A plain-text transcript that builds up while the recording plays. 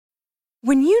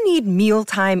When you need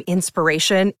mealtime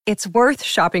inspiration, it's worth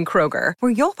shopping Kroger,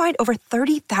 where you'll find over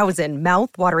 30,000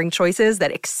 mouth-watering choices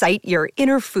that excite your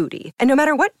inner foodie. And no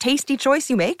matter what tasty choice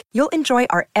you make, you'll enjoy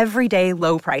our everyday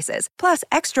low prices, plus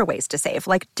extra ways to save,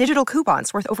 like digital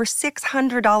coupons worth over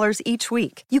 $600 each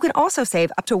week. You can also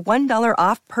save up to $1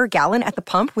 off per gallon at the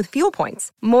pump with fuel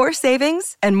points. More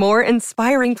savings and more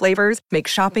inspiring flavors make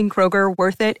shopping Kroger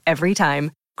worth it every time.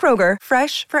 Kroger,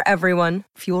 fresh for everyone.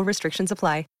 Fuel restrictions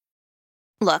apply.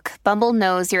 Look, Bumble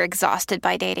knows you're exhausted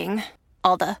by dating.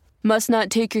 All the, must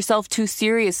not take yourself too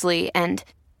seriously, and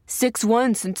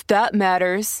 6'1" since that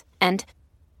matters, and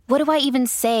what do I even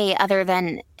say other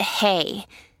than, hey?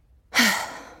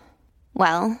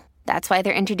 Well, that's why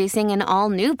they're introducing an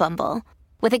all-new Bumble,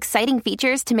 with exciting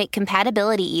features to make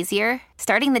compatibility easier,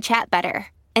 starting the chat better,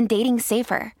 and dating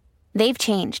safer. They've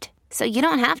changed, so you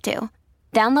don't have to.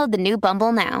 Download the new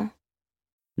Bumble now.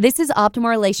 This is Optimal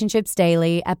Relationships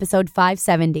Daily, episode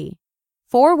 570.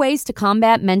 4 Ways to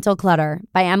Combat Mental Clutter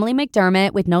by Emily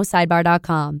McDermott with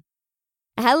NoSidebar.com.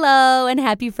 Hello and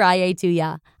happy Friday to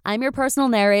ya. I'm your personal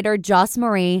narrator, Joss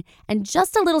Marie, and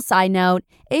just a little side note,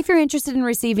 if you're interested in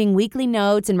receiving weekly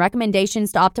notes and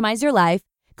recommendations to optimize your life,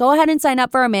 go ahead and sign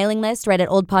up for our mailing list right at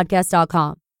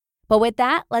oldpodcast.com. But with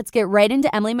that, let's get right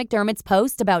into Emily McDermott's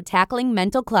post about tackling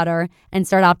mental clutter and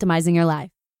start optimizing your life.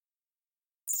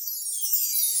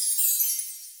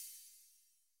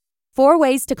 4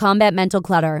 Ways to Combat Mental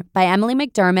Clutter by Emily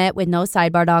McDermott with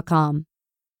NoSidebar.com.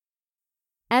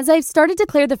 As I've started to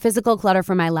clear the physical clutter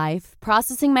from my life,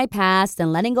 processing my past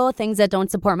and letting go of things that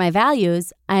don't support my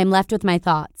values, I am left with my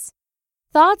thoughts.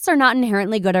 Thoughts are not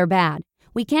inherently good or bad.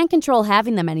 We can't control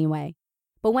having them anyway.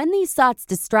 But when these thoughts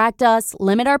distract us,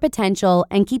 limit our potential,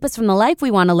 and keep us from the life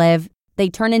we want to live, they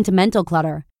turn into mental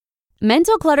clutter.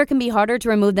 Mental clutter can be harder to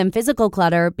remove than physical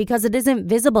clutter because it isn't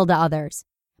visible to others.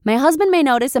 My husband may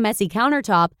notice a messy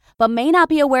countertop, but may not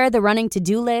be aware of the running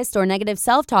to-do list or negative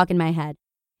self-talk in my head.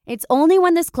 It's only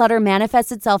when this clutter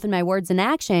manifests itself in my words and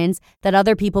actions that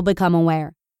other people become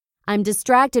aware. I'm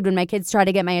distracted when my kids try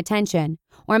to get my attention,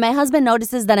 or my husband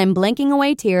notices that I'm blinking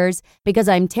away tears because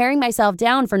I'm tearing myself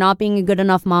down for not being a good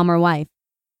enough mom or wife.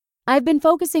 I've been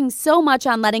focusing so much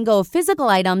on letting go of physical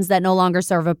items that no longer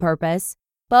serve a purpose.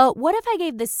 But what if I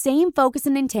gave the same focus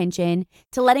and intention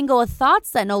to letting go of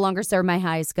thoughts that no longer serve my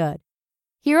highest good?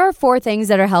 Here are 4 things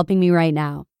that are helping me right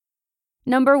now.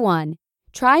 Number 1,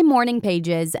 try morning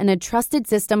pages and a trusted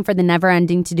system for the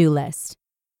never-ending to-do list.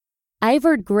 I've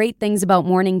heard great things about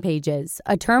morning pages,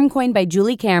 a term coined by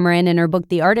Julie Cameron in her book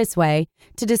The Artist's Way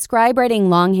to describe writing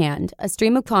longhand, a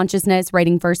stream of consciousness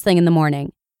writing first thing in the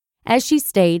morning. As she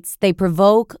states, they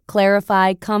provoke,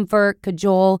 clarify, comfort,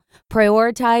 cajole,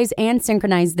 prioritize, and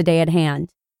synchronize the day at hand.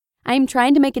 I am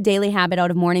trying to make a daily habit out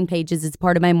of morning pages as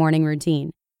part of my morning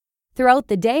routine. Throughout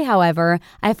the day, however,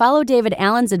 I follow David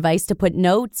Allen's advice to put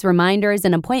notes, reminders,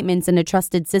 and appointments in a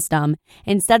trusted system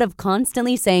instead of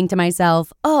constantly saying to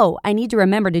myself, oh, I need to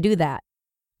remember to do that.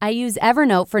 I use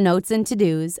Evernote for notes and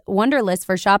to-dos, Wunderlist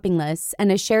for shopping lists,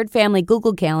 and a shared family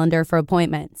Google Calendar for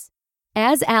appointments.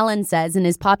 As Allen says in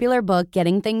his popular book,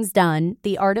 Getting Things Done,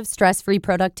 The Art of Stress-Free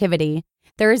Productivity,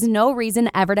 there is no reason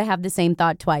ever to have the same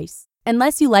thought twice,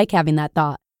 unless you like having that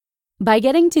thought. By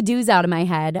getting to-dos out of my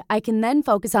head, I can then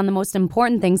focus on the most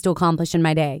important things to accomplish in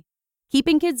my day.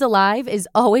 Keeping kids alive is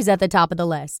always at the top of the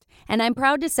list, and I'm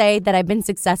proud to say that I've been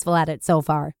successful at it so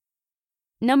far.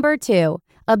 Number 2,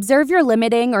 observe your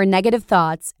limiting or negative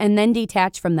thoughts and then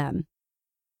detach from them.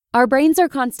 Our brains are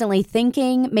constantly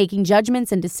thinking, making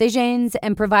judgments and decisions,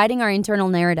 and providing our internal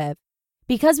narrative.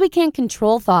 Because we can't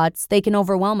control thoughts, they can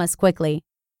overwhelm us quickly.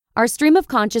 Our stream of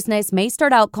consciousness may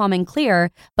start out calm and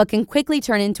clear, but can quickly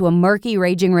turn into a murky,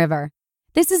 raging river.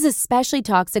 This is especially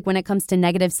toxic when it comes to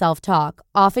negative self-talk,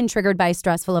 often triggered by a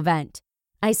stressful event.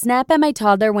 I snap at my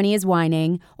toddler when he is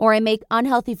whining, or I make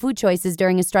unhealthy food choices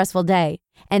during a stressful day,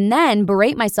 and then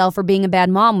berate myself for being a bad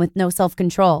mom with no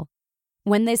self-control.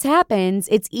 When this happens,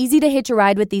 it's easy to hitch a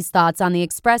ride with these thoughts on the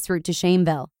express route to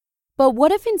Shameville. But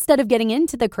what if instead of getting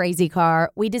into the crazy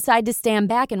car, we decide to stand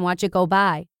back and watch it go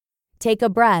by? Take a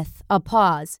breath, a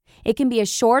pause. It can be as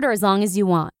short or as long as you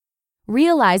want.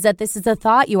 Realize that this is a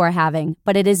thought you are having,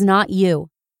 but it is not you.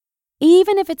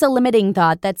 Even if it's a limiting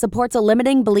thought that supports a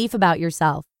limiting belief about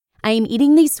yourself. I am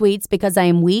eating these sweets because I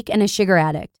am weak and a sugar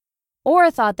addict. Or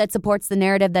a thought that supports the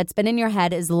narrative that's been in your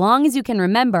head as long as you can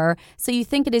remember, so you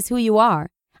think it is who you are.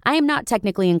 I am not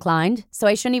technically inclined, so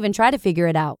I shouldn't even try to figure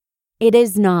it out. It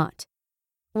is not.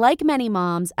 Like many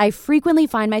moms, I frequently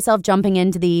find myself jumping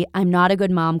into the I'm not a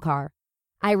good mom car.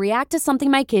 I react to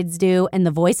something my kids do, and the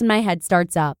voice in my head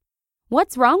starts up.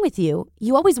 What's wrong with you?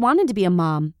 You always wanted to be a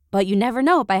mom, but you never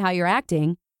know it by how you're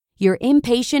acting. You're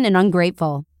impatient and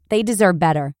ungrateful. They deserve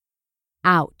better.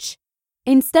 Ouch.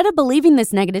 Instead of believing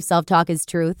this negative self-talk is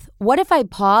truth, what if I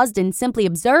paused and simply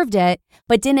observed it,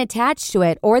 but didn't attach to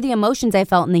it or the emotions I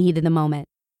felt in the heat of the moment?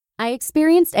 I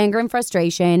experienced anger and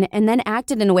frustration and then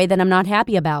acted in a way that I'm not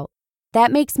happy about.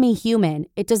 That makes me human.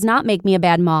 It does not make me a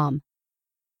bad mom.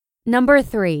 Number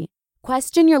 3,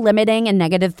 question your limiting and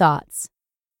negative thoughts.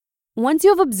 Once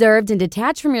you have observed and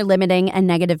detached from your limiting and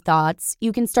negative thoughts,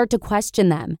 you can start to question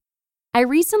them. I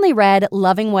recently read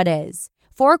Loving What Is,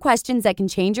 4 Questions That Can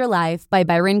Change Your Life by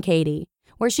Byron Katie,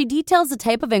 where she details the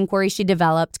type of inquiry she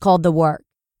developed called the work.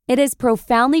 It has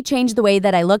profoundly changed the way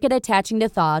that I look at attaching to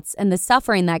thoughts and the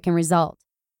suffering that can result.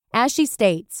 As she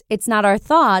states, it's not our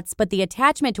thoughts, but the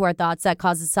attachment to our thoughts that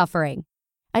causes suffering.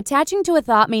 Attaching to a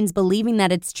thought means believing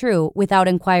that it's true without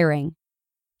inquiring.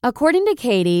 According to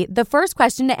Katie, the first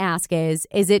question to ask is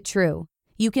it true?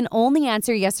 You can only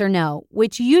answer yes or no,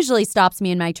 which usually stops me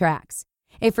in my tracks.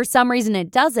 If for some reason it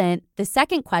doesn't, the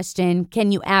second question,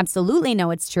 can you absolutely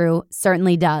know it's true,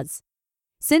 certainly does.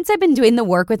 Since I've been doing the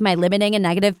work with my limiting and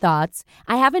negative thoughts,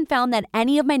 I haven't found that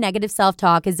any of my negative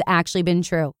self-talk has actually been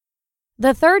true.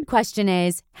 The third question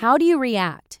is, how do you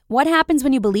react? What happens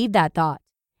when you believe that thought?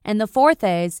 And the fourth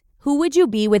is, who would you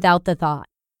be without the thought?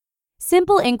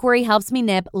 Simple inquiry helps me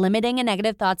nip limiting and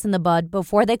negative thoughts in the bud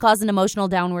before they cause an emotional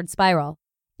downward spiral,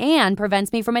 and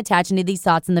prevents me from attaching to these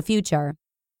thoughts in the future.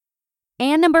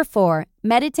 And number 4,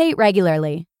 meditate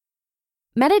regularly.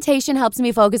 Meditation helps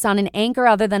me focus on an anchor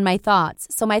other than my thoughts,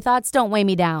 so my thoughts don't weigh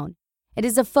me down. It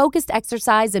is a focused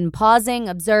exercise in pausing,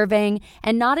 observing,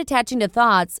 and not attaching to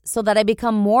thoughts so that I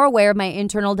become more aware of my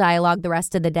internal dialogue the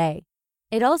rest of the day.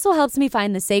 It also helps me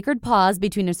find the sacred pause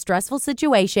between a stressful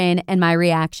situation and my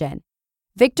reaction.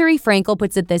 Viktor Frankl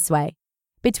puts it this way: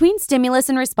 between stimulus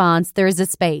and response, there is a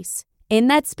space. In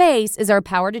that space is our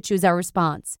power to choose our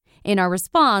response. In our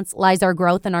response lies our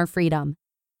growth and our freedom.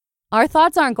 Our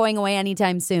thoughts aren't going away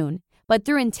anytime soon, but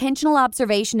through intentional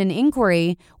observation and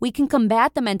inquiry, we can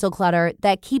combat the mental clutter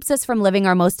that keeps us from living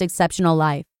our most exceptional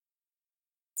life.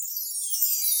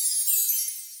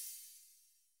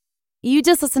 You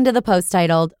just listened to the post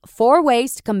titled 4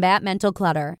 Ways to Combat Mental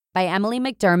Clutter by Emily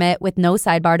McDermott with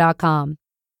NoSidebar.com.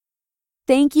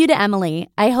 Thank you to Emily.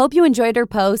 I hope you enjoyed her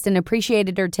post and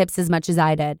appreciated her tips as much as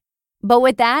I did. But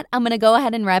with that, I'm going to go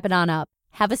ahead and wrap it on up.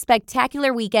 Have a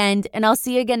spectacular weekend, and I'll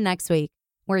see you again next week,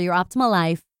 where your optimal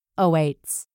life awaits.